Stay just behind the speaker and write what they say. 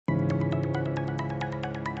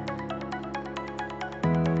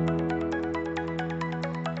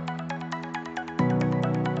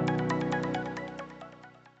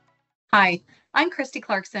Hi, I'm Christie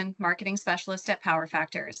Clarkson, Marketing Specialist at Power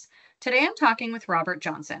Factors. Today I'm talking with Robert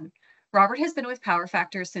Johnson. Robert has been with Power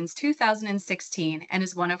Factors since 2016 and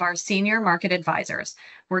is one of our senior market advisors,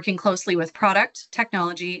 working closely with product,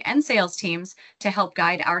 technology, and sales teams to help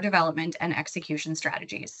guide our development and execution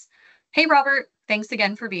strategies. Hey, Robert, thanks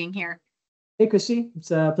again for being here. Hey, Christy.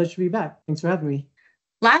 It's a pleasure to be back. Thanks for having me.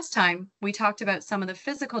 Last time, we talked about some of the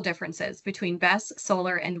physical differences between BESS,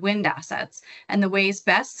 solar, and wind assets, and the ways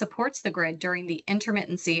BESS supports the grid during the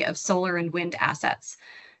intermittency of solar and wind assets.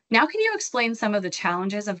 Now, can you explain some of the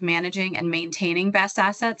challenges of managing and maintaining BESS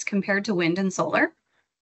assets compared to wind and solar?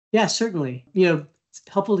 Yeah, certainly. It's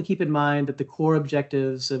helpful to keep in mind that the core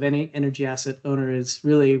objectives of any energy asset owner is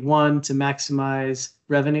really one, to maximize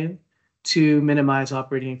revenue, two, minimize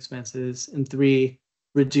operating expenses, and three,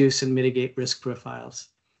 reduce and mitigate risk profiles.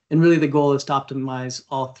 And really the goal is to optimize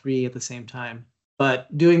all three at the same time.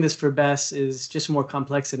 But doing this for BESS is just more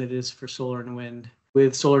complex than it is for solar and wind.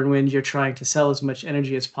 With solar and wind, you're trying to sell as much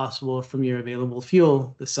energy as possible from your available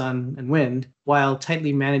fuel, the sun and wind, while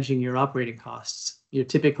tightly managing your operating costs. You're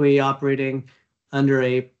typically operating under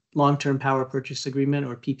a long-term power purchase agreement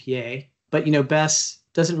or PPA, but BESS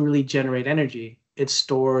doesn't really generate energy. It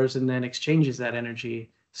stores and then exchanges that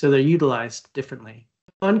energy, so they're utilized differently.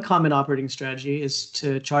 One common operating strategy is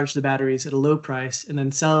to charge the batteries at a low price and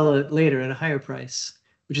then sell it later at a higher price,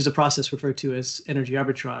 which is a process referred to as energy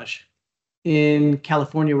arbitrage. In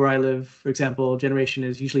California, where I live, for example, generation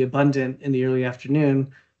is usually abundant in the early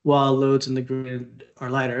afternoon, while loads in the grid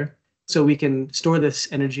are lighter. So we can store this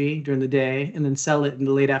energy during the day and then sell it in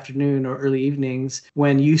the late afternoon or early evenings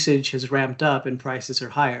when usage has ramped up and prices are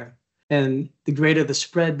higher. And the greater the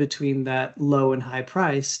spread between that low and high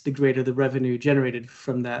price, the greater the revenue generated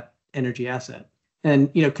from that energy asset.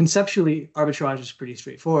 And conceptually, arbitrage is pretty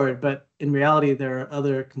straightforward, but in reality, there are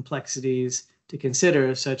other complexities to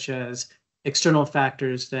consider, such as external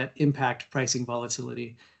factors that impact pricing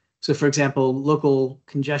volatility. So for example, local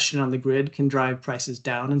congestion on the grid can drive prices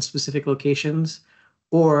down in specific locations,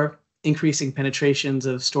 or increasing penetrations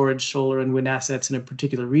of storage, solar, and wind assets in a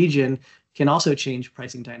particular region can also change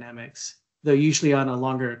pricing dynamics, though usually on a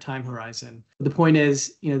longer time horizon. The point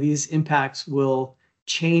is, these impacts will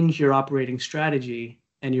change your operating strategy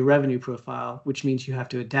and your revenue profile, which means you have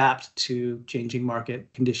to adapt to changing market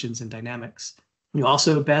conditions and dynamics.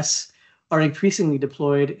 Also, BESS are increasingly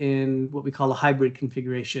deployed in what we call a hybrid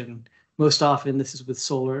configuration. Most often, this is with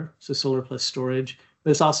solar, so solar plus storage,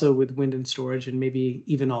 but it's also with wind and storage, and maybe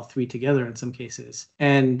even all three together in some cases.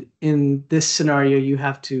 And in this scenario, you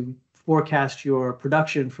have to forecast your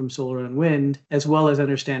production from solar and wind, as well as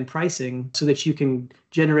understand pricing so that you can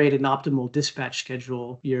generate an optimal dispatch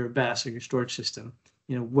schedule, your BESS or your storage system.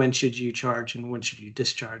 When should you charge and when should you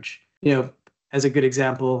discharge? As a good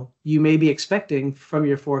example, you may be expecting from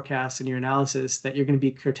your forecast and your analysis that you're going to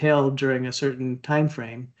be curtailed during a certain time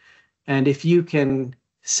frame. And if you can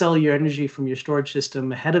sell your energy from your storage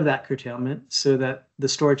system ahead of that curtailment so that the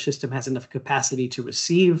storage system has enough capacity to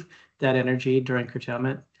receive that energy during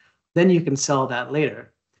curtailment, then you can sell that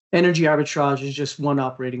later. Energy arbitrage is just one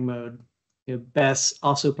operating mode. BESS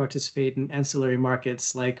also participate in ancillary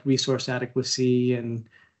markets like resource adequacy and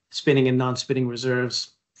spinning and non-spinning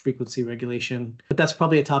reserves, frequency regulation. But that's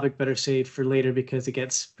probably a topic better saved for later because it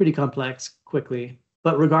gets pretty complex quickly.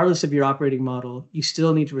 But regardless of your operating model, you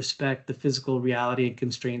still need to respect the physical reality and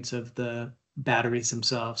constraints of the batteries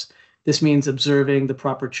themselves. This means observing the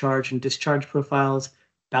proper charge and discharge profiles,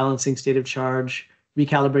 balancing state of charge,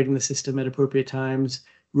 recalibrating the system at appropriate times,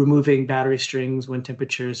 removing battery strings when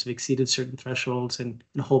temperatures have exceeded certain thresholds, and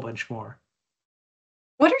a whole bunch more.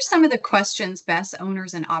 What are some of the questions BESS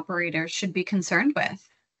owners and operators should be concerned with?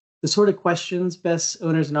 The sort of questions BESS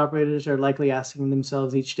owners and operators are likely asking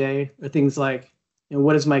themselves each day are things like,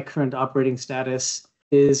 what is my current operating status?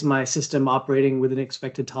 Is my system operating within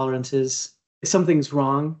expected tolerances? If something's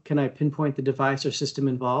wrong, can I pinpoint the device or system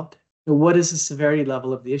involved? What is the severity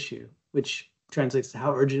level of the issue, which translates to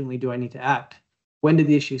how urgently do I need to act? When did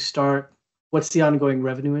the issue start? What's the ongoing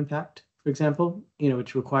revenue impact, for example,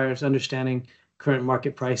 which requires understanding current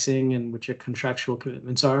market pricing and what your contractual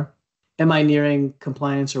commitments are? Am I nearing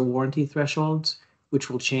compliance or warranty thresholds, which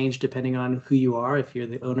will change depending on who you are, if you're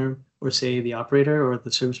the owner or say the operator or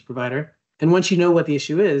the service provider? And once you know what the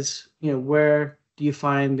issue is, where do you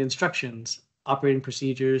find instructions, operating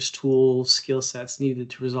procedures, tools, skill sets needed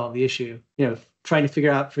to resolve the issue? Trying to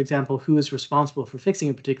figure out, for example, who is responsible for fixing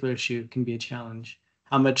a particular issue can be a challenge.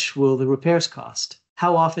 How much will the repairs cost?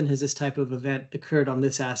 How often has this type of event occurred on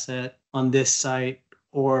this asset, on this site,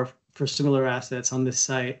 or for similar assets on this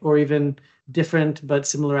site, or even different but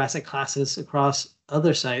similar asset classes across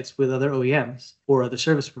other sites with other OEMs or other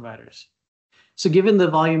service providers. So given the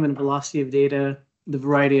volume and velocity of data, the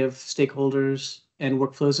variety of stakeholders and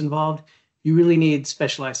workflows involved, you really need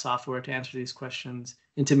specialized software to answer these questions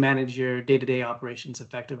and to manage your day-to-day operations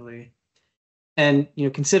effectively. And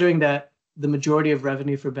considering that the majority of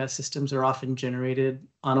revenue for BESS systems are often generated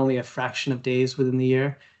on only a fraction of days within the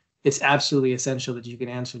year, it's absolutely essential that you can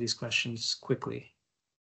answer these questions quickly.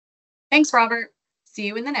 Thanks, Robert. See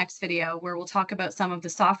you in the next video, where we'll talk about some of the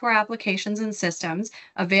software applications and systems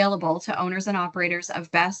available to owners and operators of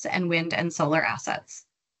BESS and wind and solar assets.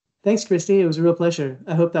 Thanks, Christy. It was a real pleasure.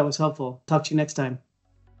 I hope that was helpful. Talk to you next time.